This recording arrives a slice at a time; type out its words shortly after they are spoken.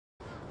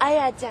あ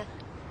やちゃん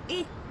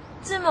いっ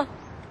つも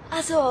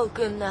麻生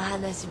くんの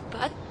話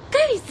ばっか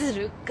りす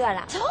るか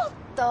ら。ちょっ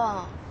と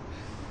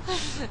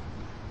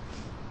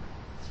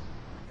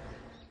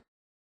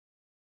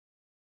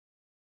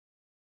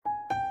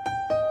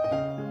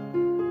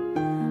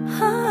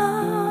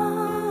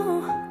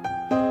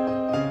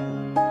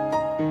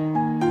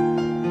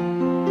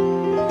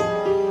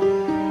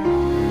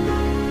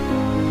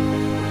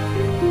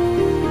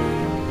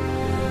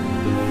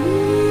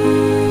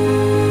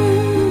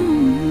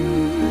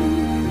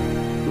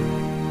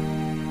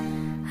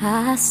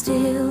I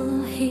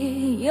still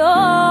hear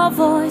your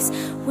voice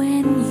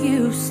when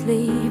you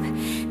sleep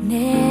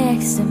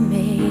next to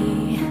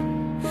me.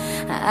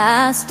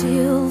 I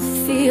still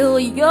feel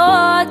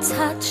your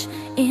touch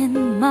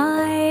in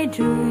my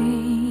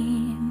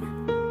dream.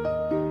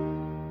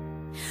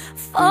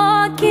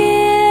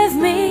 Forgive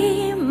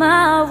me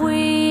my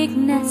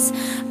weakness,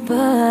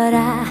 but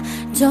I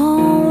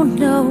don't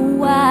know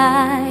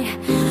why.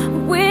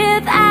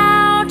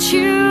 Without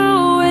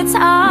you it's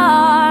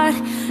hard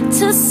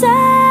to survive.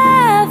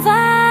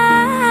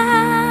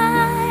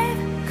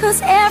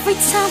 'Cause every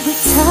time we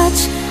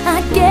touch,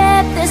 I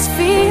get this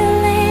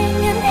feeling.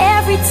 And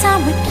every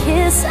time we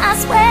kiss, I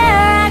swear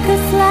I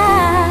could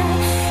fly.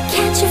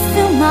 Can't you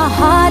feel my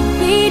heart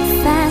beat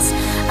fast?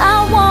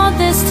 I want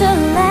this to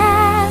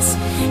last.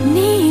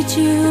 Need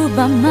you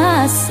by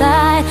my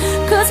side.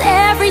 'Cause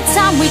every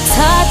time we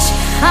touch,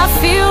 I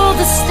feel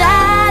the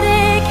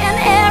static. And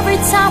every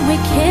time we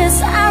kiss,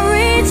 I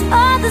reach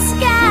for the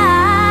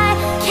sky.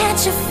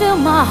 Can't you feel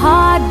my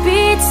heart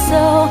beat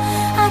so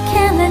I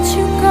can't let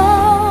you go?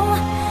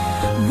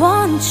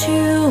 Want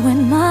you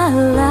in my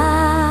life.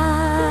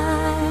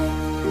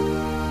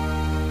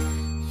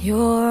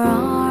 Your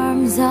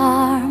arms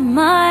are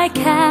my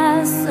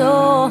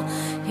castle.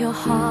 Your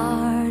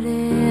heart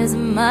is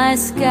my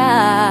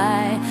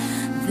sky.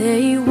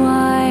 They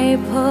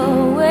wipe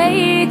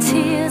away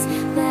tears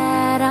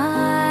that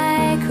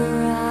I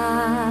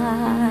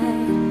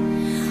cried.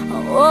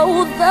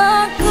 Oh, the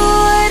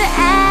good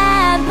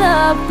and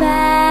the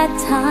bad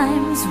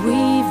times,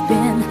 we've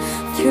been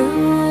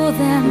through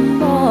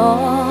them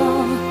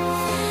all.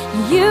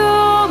 You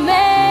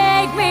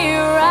make me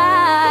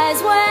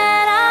rise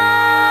when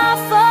I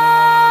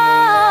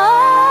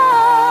fall.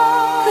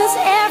 'Cause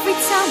every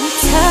time we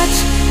touch,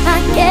 I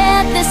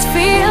get this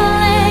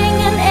feeling.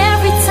 And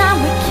every time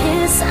we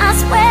kiss, I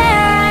swear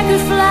I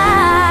could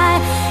fly.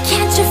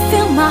 Can't you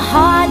feel my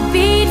heart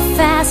beat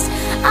fast?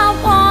 I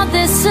want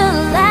this to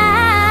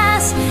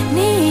last.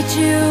 Need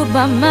you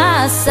by my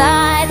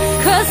side.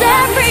 'Cause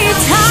every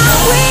time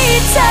we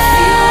touch,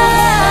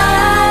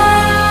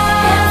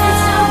 every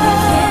time we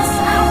kiss,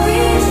 I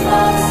reach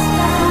for the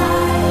sky.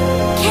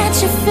 Can't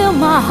you feel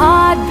my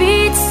heart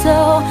beat so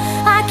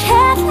I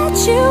can't let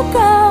you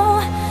go?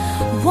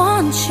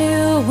 Want you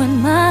in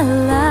my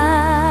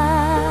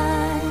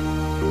life.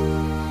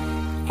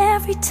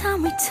 Every time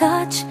we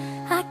touch,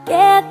 I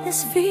get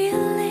this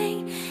feeling.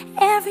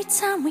 Every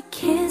time we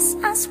kiss,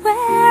 I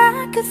swear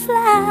I could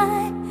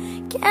fly.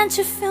 Can't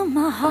you feel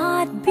my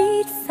heart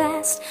beat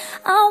fast?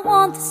 I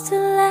want this to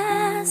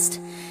last.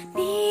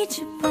 Need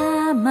you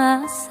by my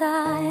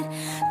side.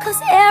 'Cause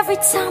every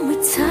time we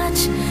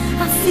touch,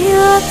 I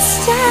feel the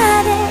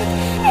static.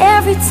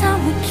 Every time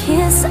we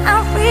kiss, I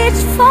reach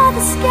for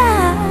the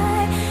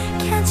sky.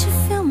 Can't you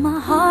feel my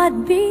heart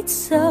beat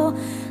so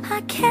I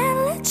can't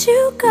let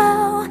you go?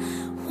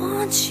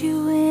 Want you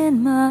in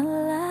my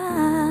life.